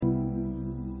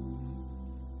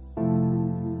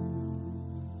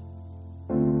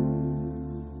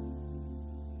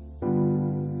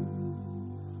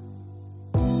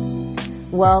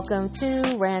Welcome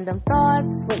to Random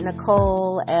Thoughts with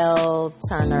Nicole L.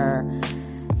 Turner.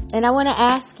 And I want to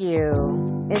ask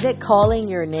you, is it calling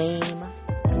your name?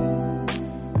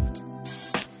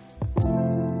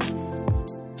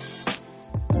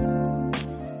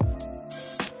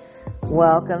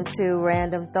 Welcome to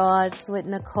Random Thoughts with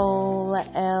Nicole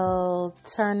L.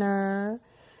 Turner.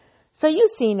 So you've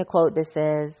seen the quote that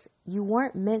says, you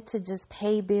weren't meant to just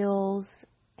pay bills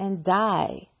and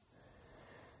die.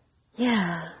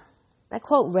 Yeah, that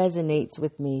quote resonates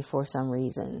with me for some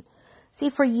reason. See,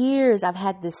 for years, I've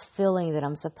had this feeling that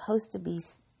I'm supposed to be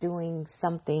doing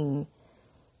something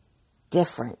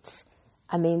different.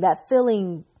 I mean, that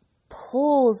feeling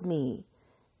pulls me,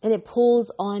 and it pulls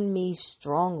on me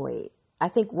strongly. I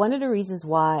think one of the reasons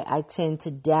why I tend to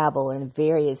dabble in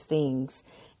various things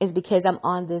is because I'm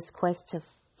on this quest to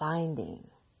finding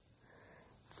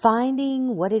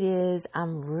what it is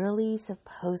I'm really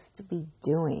supposed to be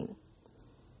doing.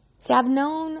 See, I've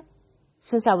known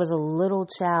since I was a little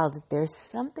child that there's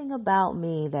something about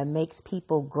me that makes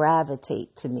people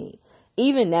gravitate to me.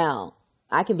 Even now,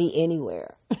 I can be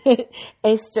anywhere.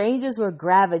 And strangers will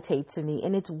gravitate to me.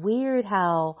 And it's weird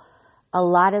how a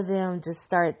lot of them just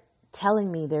start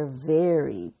telling me their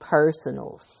very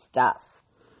personal stuff.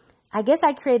 I guess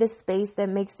I create a space that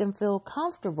makes them feel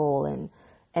comfortable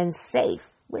and safe,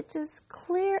 which is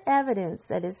clear evidence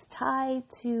that it's tied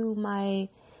to my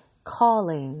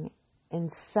calling in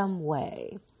some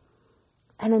way.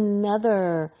 And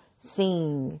another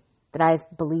thing that I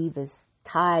believe is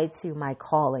tied to my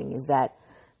calling is that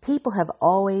people have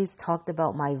always talked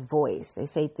about my voice. They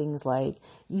say things like,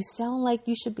 you sound like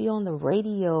you should be on the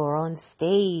radio or on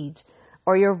stage,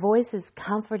 or your voice is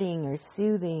comforting or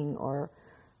soothing or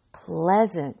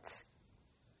pleasant.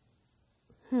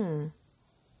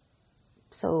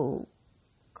 So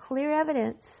clear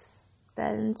evidence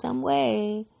that in some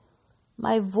way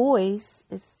my voice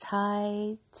is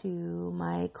tied to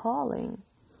my calling.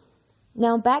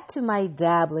 Now back to my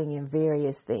dabbling in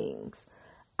various things.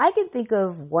 I can think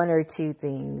of one or two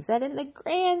things that in the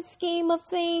grand scheme of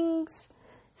things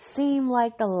seem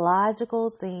like the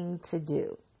logical thing to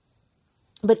do.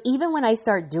 But even when I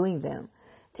start doing them,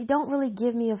 they don't really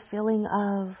give me a feeling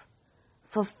of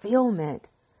fulfillment.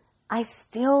 I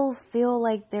still feel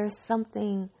like there's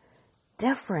something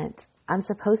different I'm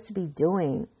supposed to be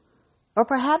doing. Or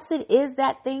perhaps it is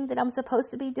that thing that I'm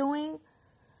supposed to be doing,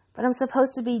 but I'm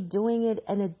supposed to be doing it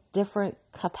in a different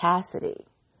capacity.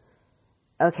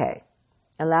 Okay,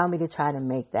 allow me to try to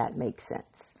make that make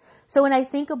sense. So when I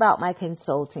think about my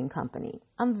consulting company,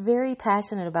 I'm very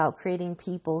passionate about creating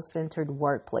people-centered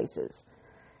workplaces.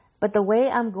 But the way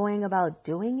I'm going about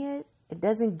doing it, it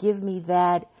doesn't give me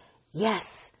that,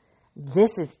 yes,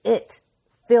 this is it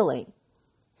feeling.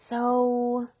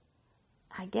 So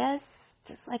I guess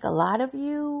just like a lot of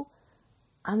you,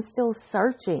 I'm still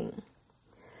searching.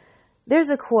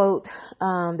 There's a quote,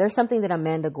 there's something that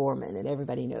Amanda Gorman, and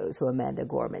everybody knows who Amanda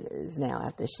Gorman is now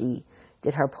after she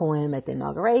did her poem at the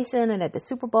inauguration and at the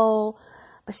Super Bowl.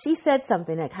 But she said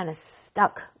something that kind of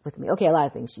stuck with me. Okay, a lot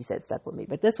of things she said stuck with me,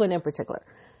 but this one in particular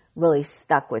really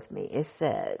stuck with me. It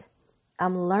said,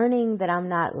 I'm learning that I'm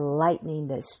not lightning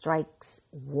that strikes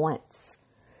once.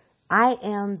 I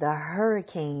am the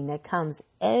hurricane that comes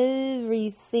every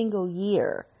single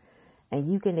year, and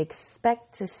you can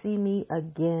expect to see me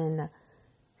again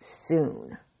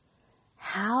soon.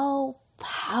 How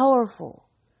powerful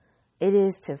it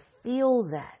is to feel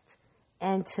that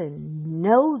and to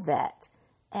know that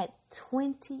at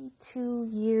 22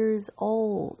 years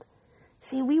old.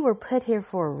 See, we were put here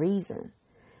for a reason.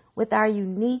 With our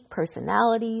unique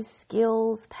personalities,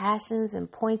 skills, passions, and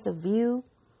points of view,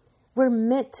 we're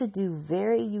meant to do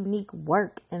very unique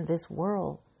work in this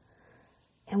world.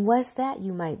 And what's that,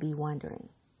 you might be wondering?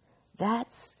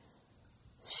 That's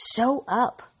show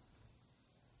up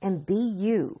and be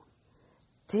you.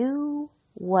 Do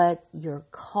what you're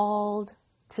called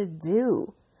to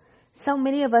do. So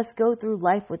many of us go through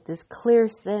life with this clear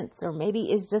sense, or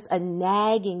maybe it's just a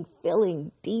nagging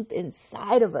feeling deep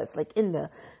inside of us, like in the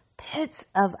pits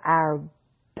of our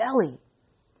belly,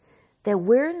 that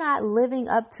we're not living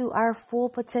up to our full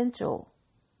potential.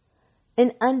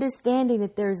 And understanding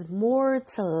that there's more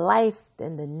to life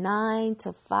than the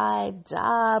 9-to-5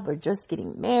 job, or just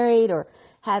getting married, or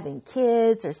having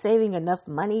kids, or saving enough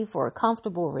money for a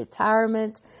comfortable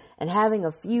retirement, and having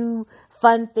a few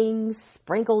fun things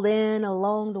sprinkled in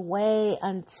along the way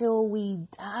until we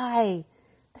die.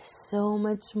 There's so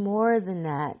much more than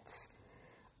that.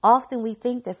 Often we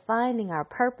think that finding our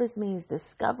purpose means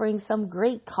discovering some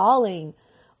great calling,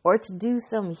 or to do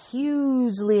some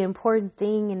hugely important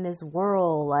thing in this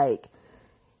world, like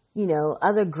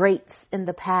other greats in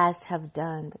the past have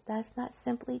done. But that's not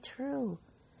simply true.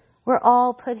 We're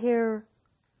all put here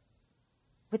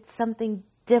with something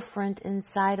different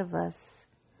inside of us,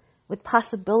 with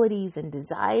possibilities and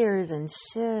desires and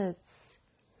shoulds.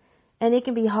 And it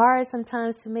can be hard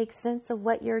sometimes to make sense of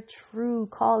what your true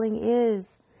calling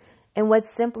is and what's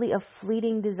simply a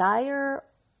fleeting desire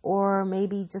or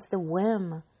maybe just a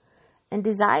whim. And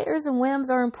desires and whims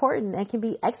are important and can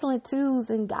be excellent tools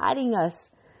in guiding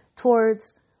us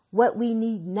towards what we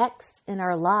need next in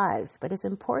our lives. But it's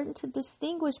important to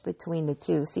distinguish between the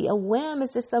two. See, a whim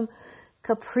is just some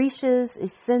capricious,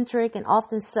 eccentric, and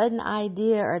often sudden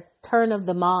idea or turn of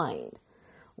the mind.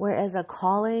 Whereas a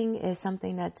calling is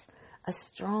something that's a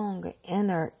strong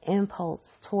inner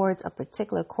impulse towards a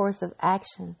particular course of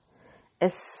action,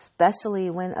 especially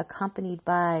when accompanied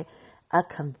by a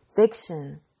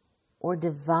conviction or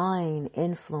divine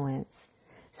influence.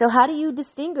 So how do you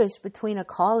distinguish between a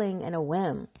calling and a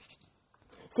whim?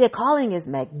 See, a calling is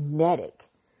magnetic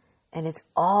and it's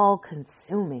all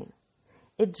consuming.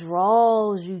 It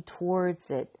draws you towards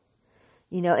it.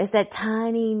 It's that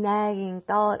tiny nagging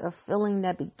thought or feeling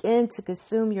that begins to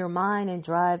consume your mind and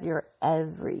drive your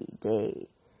everyday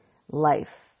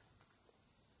life.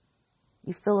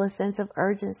 You feel a sense of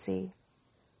urgency,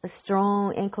 a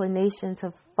strong inclination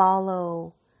to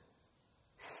follow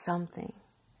something.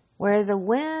 Whereas a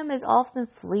whim is often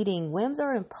fleeting. Whims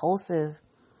are impulsive.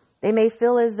 They may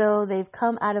feel as though they've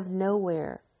come out of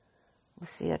nowhere. We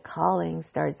see a calling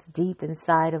starts deep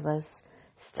inside of us,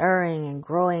 stirring and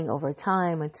growing over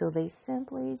time until they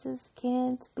simply just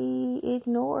can't be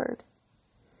ignored.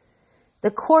 The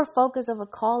core focus of a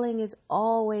calling is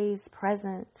always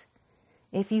present.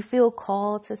 If you feel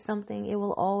called to something, it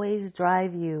will always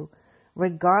drive you,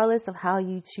 regardless of how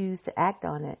you choose to act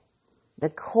on it. The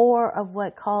core of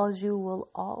what calls you will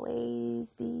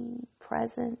always be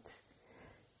present.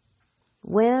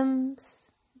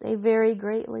 Whims, they vary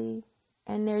greatly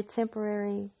and they're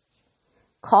temporary.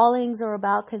 Callings are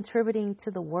about contributing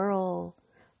to the world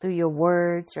through your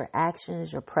words, your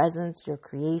actions, your presence, your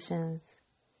creations.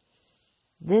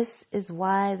 This is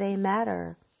why they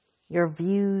matter. Your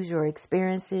views, your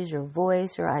experiences, your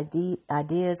voice, your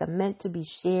ideas are meant to be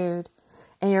shared,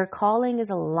 and your calling has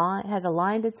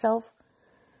aligned itself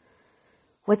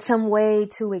with some way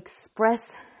to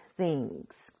express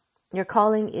things. Your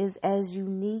calling is as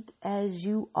unique as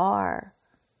you are.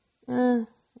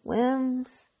 Whims,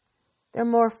 they're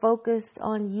more focused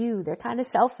on you. They're kind of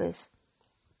selfish.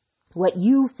 What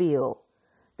you feel,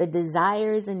 the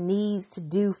desires and needs to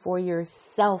do for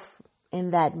yourself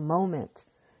in that moment.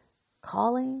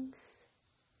 Callings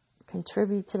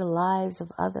contribute to the lives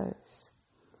of others.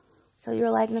 So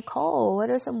you're like, Nicole, what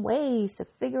are some ways to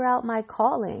figure out my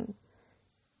calling?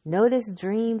 Notice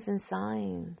dreams and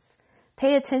signs.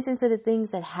 Pay attention to the things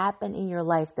that happen in your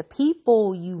life, the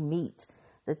people you meet,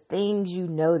 the things you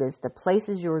notice, the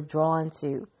places you're drawn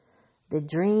to, the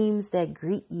dreams that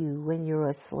greet you when you're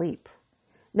asleep.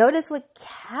 Notice what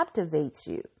captivates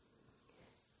you.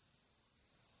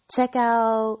 Check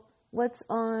out what's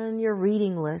on your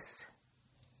reading list.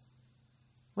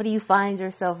 What do you find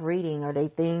yourself reading? Are they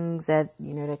things that,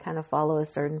 that kind of follow a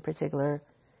certain particular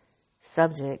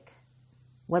subject?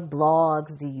 What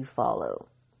blogs do you follow?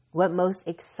 What most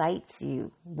excites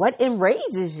you? What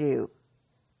enrages you?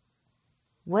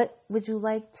 What would you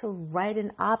like to write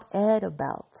an op-ed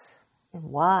about and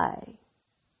why?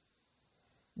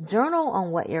 Journal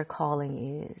on what your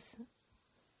calling is.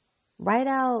 Write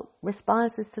out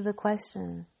responses to the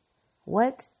question,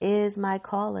 what is my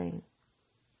calling?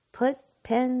 Put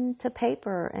pen to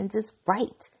paper and just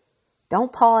write.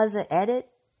 Don't pause and edit.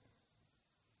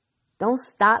 Don't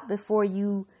stop before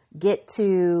you get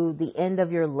to the end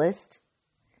of your list.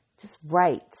 Just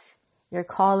write. Your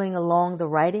calling along the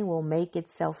writing will make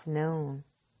itself known.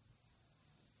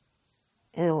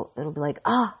 It'll be like,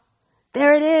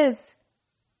 there it is.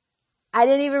 I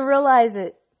didn't even realize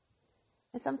it.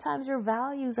 And sometimes your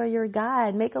values are your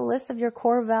guide. Make a list of your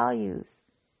core values.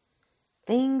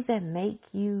 Things that make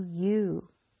you you.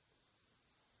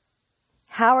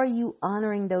 How are you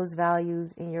honoring those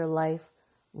values in your life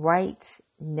right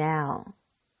now?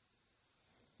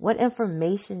 What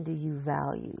information do you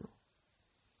value?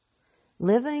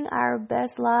 Living our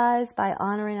best lives by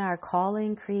honoring our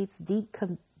calling creates deep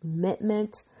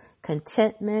commitment,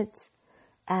 contentment,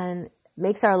 and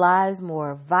makes our lives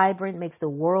more vibrant, makes the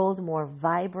world more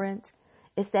vibrant.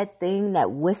 It's that thing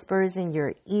that whispers in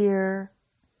your ear.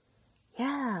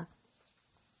 Yeah.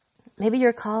 Maybe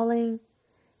your calling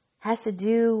has to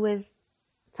do with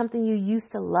something you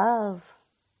used to love.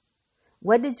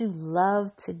 What did you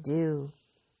love to do?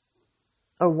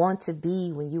 or want to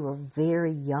be when you were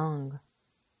very young.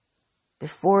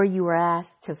 Before you were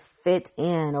asked to fit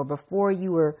in, or before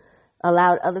you were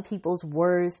allowed other people's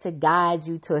words to guide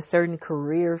you to a certain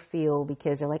career field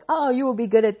because they're like, oh, you will be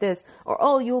good at this, or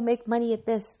oh, you will make money at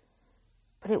this.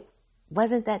 But it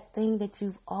wasn't that thing that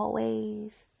you've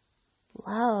always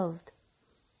loved.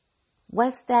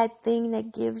 What's that thing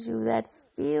that gives you that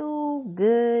feel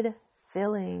good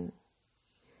feeling?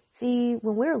 See,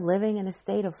 when we're living in a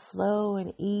state of flow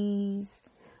and ease,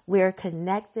 we're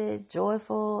connected,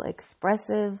 joyful,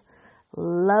 expressive,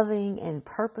 loving, and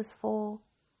purposeful.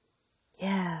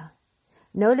 Yeah.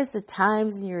 Notice the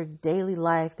times in your daily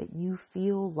life that you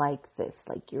feel like this,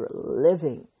 like you're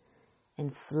living in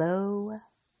flow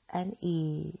and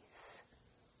ease.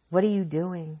 What are you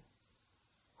doing?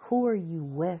 Who are you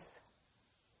with?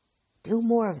 Do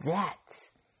more of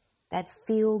that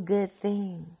feel good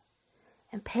thing.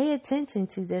 And pay attention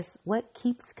to this, what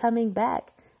keeps coming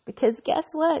back. Because guess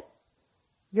what?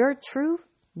 Your truth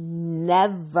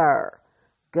never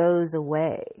goes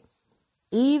away.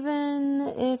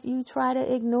 Even if you try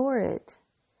to ignore it.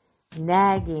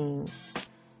 Nagging,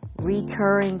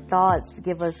 recurring thoughts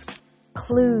give us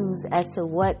clues as to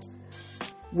what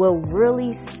will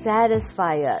really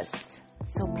satisfy us.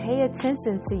 So pay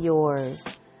attention to yours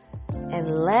and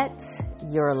let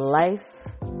your life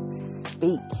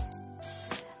speak.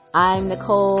 I'm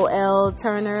Nicole L.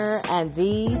 Turner, and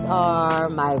these are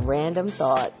my random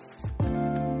thoughts.